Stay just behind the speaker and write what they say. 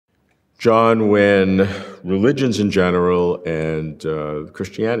John, when religions in general and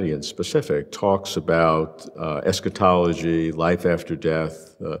Christianity in specific talks about eschatology, life after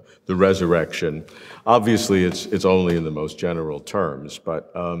death, the resurrection, obviously it's only in the most general terms,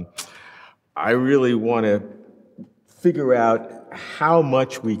 but I really want to figure out how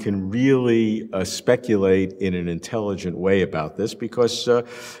much we can really speculate in an intelligent way about this, because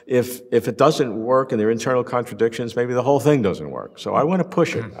if it doesn't work and there are internal contradictions, maybe the whole thing doesn't work. So I want to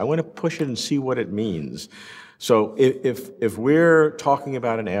push it. I want to push it and see what it means. So if we're talking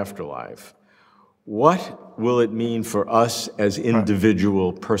about an afterlife, what will it mean for us as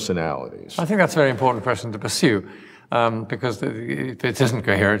individual personalities? I think that's a very important question to pursue. Because if it isn't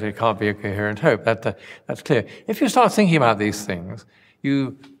coherent, it can't be a coherent hope. That's clear. If you start thinking about these things,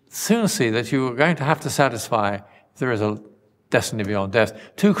 you soon see that you are going to have to satisfy, if there is a destiny beyond death,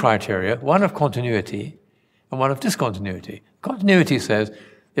 two criteria, one of continuity and one of discontinuity. Continuity says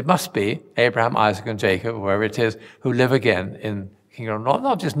it must be Abraham, Isaac, and Jacob, whoever it is, who live again in the kingdom,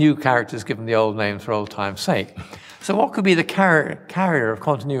 not just new characters given the old names for old time's sake. So what could be the carrier of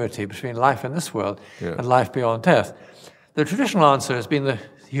continuity between life in this world and life beyond death? The traditional answer has been the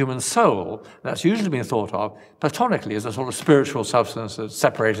human soul. That's usually been thought of platonically as a sort of spiritual substance that's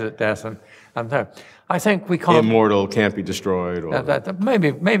separated at death. And I think we can't... Immortal, can't be destroyed. Or...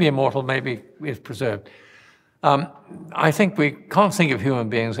 maybe immortal, maybe is preserved. I think we can't think of human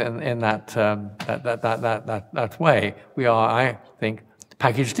beings in that way. We are, I think,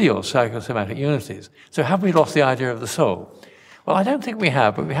 package deals, psychosomatic unities. So have we lost the idea of the soul? Well, I don't think we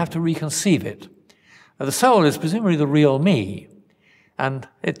have, but we have to reconceive it. The soul is presumably the real me, and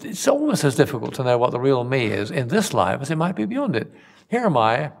it's almost as difficult to know what the real me is in this life as it might be beyond it. Here am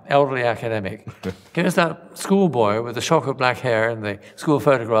I, elderly academic. Here's that schoolboy with the shock of black hair in the school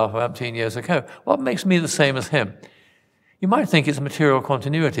photograph of 18 years ago. What makes me the same as him? You might think it's material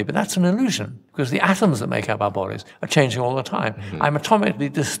continuity, but that's an illusion, because the atoms that make up our bodies are changing all the time. I'm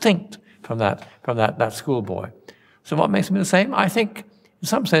atomically distinct from that schoolboy. So what makes me the same? I think, in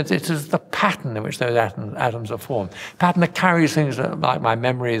some sense, it is the pattern in which those atoms are formed. Pattern that carries things like my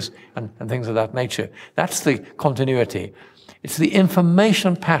memories and things of that nature. That's the continuity. It's the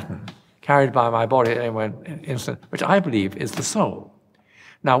information pattern carried by my body at any one instant, which I believe is the soul.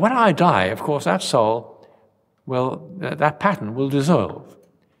 Now, when I die, of course, that soul that pattern will dissolve.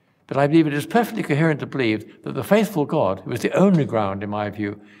 But I believe it is perfectly coherent to believe that the faithful God, who is the only ground, in my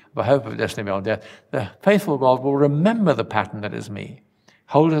view, of a hope of destiny beyond death, the faithful God will remember the pattern that is me,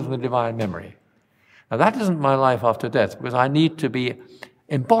 hold it in the divine memory. Now that isn't my life after death, because I need to be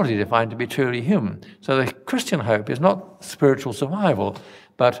embodied if I'm to be truly human. So the Christian hope is not spiritual survival,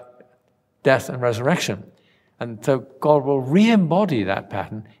 but death and resurrection. And so God will re-embody that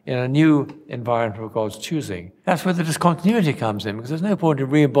pattern in a new environment of God's choosing. That's where the discontinuity comes in, because there's no point in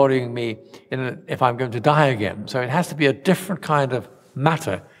re-embodying me if I'm going to die again. So it has to be a different kind of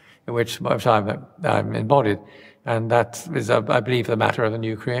matter in which I'm embodied. And that is, I believe, the matter of the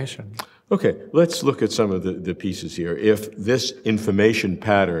new creation. Okay, let's look at some of the pieces here. If this information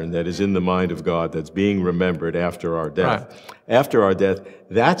pattern that is in the mind of God that's being remembered after our death,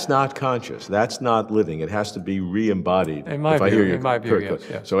 that's not conscious, that's not living. It has to be re-embodied. In my view,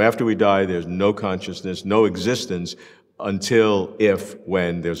 yes. So after we die, there's no consciousness, no existence until,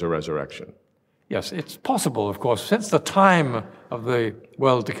 when there's a resurrection. Yes, it's possible, of course, since the time of the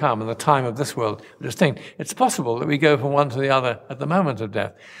world to come and the time of this world are distinct, it's possible that we go from one to the other at the moment of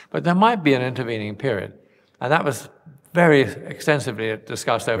death. But there might be an intervening period. And that was very extensively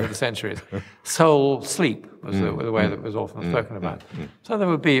discussed over the centuries. Soul sleep was the way that was often spoken about. So there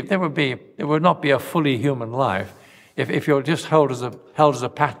would not be a fully human life. If you're just held as a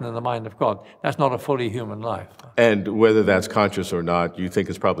pattern in the mind of God, that's not a fully human life. And whether that's conscious or not, you think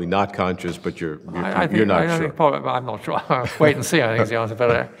it's probably not conscious, but you're not sure. I'm not sure. Wait and see, I think is the answer.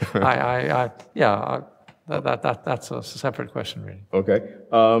 But that's a separate question, really. Okay.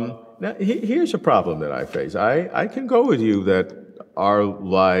 Now, here's a problem that I face. I can go with you that our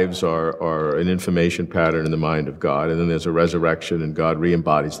lives are an information pattern in the mind of God, and then there's a resurrection, and God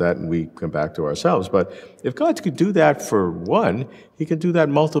re-embodies that, and we come back to ourselves. But if God could do that for one, he can do that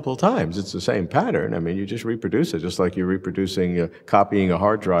multiple times. It's the same pattern. I mean, you just reproduce it, just like you're reproducing, copying a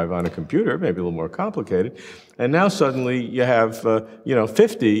hard drive on a computer, maybe a little more complicated. And now suddenly you have,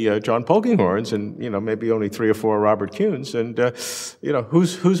 50 John Polkinghornes, and, maybe only 3 or 4 Robert Kuhns, and,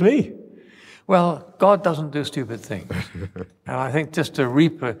 who's me? Well, God doesn't do stupid things. And I think just to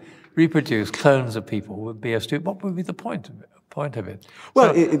reproduce clones of people would be a stupid... What would be the point of it?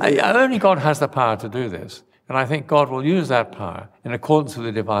 Well, only God has the power to do this. And I think God will use that power in accordance with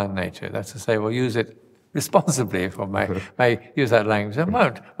the divine nature. That's to say, we'll use it responsibly, if one may use that language, and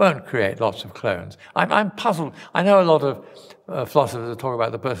won't create lots of clones. I'm puzzled. I know a lot of philosophers that talk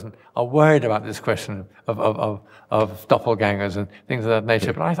about the person are worried about this question of doppelgangers and things of that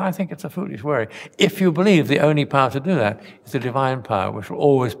nature, but I think it's a foolish worry. If you believe the only power to do that is the divine power, which will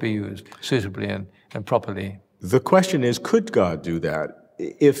always be used suitably and properly. The question is, could God do that?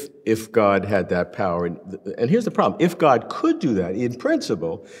 If God had that power, and here's the problem, if God could do that, in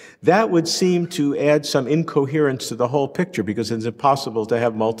principle, that would seem to add some incoherence to the whole picture, because it's impossible to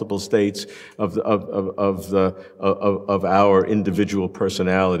have multiple states of our individual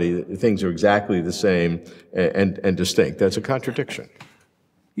personality. Things are exactly the same and distinct. That's a contradiction.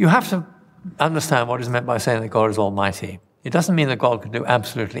 You have to understand what is meant by saying that God is almighty. It doesn't mean that God can do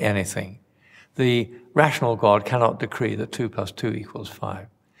absolutely anything. The rational God cannot decree that 2 + 2 = 5.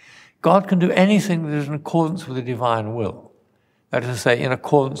 God can do anything that is in accordance with the divine will. That is to say, in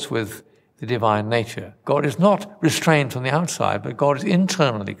accordance with the divine nature. God is not restrained from the outside, but God is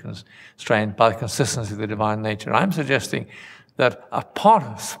internally constrained by the consistency of the divine nature. And I'm suggesting that a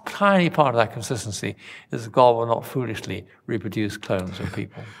tiny part of that consistency is that God will not foolishly reproduce clones of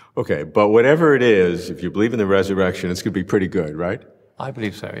people. Okay, but whatever it is, if you believe in the resurrection, it's going to be pretty good, right? I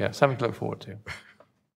believe so, yeah. Something to look forward to.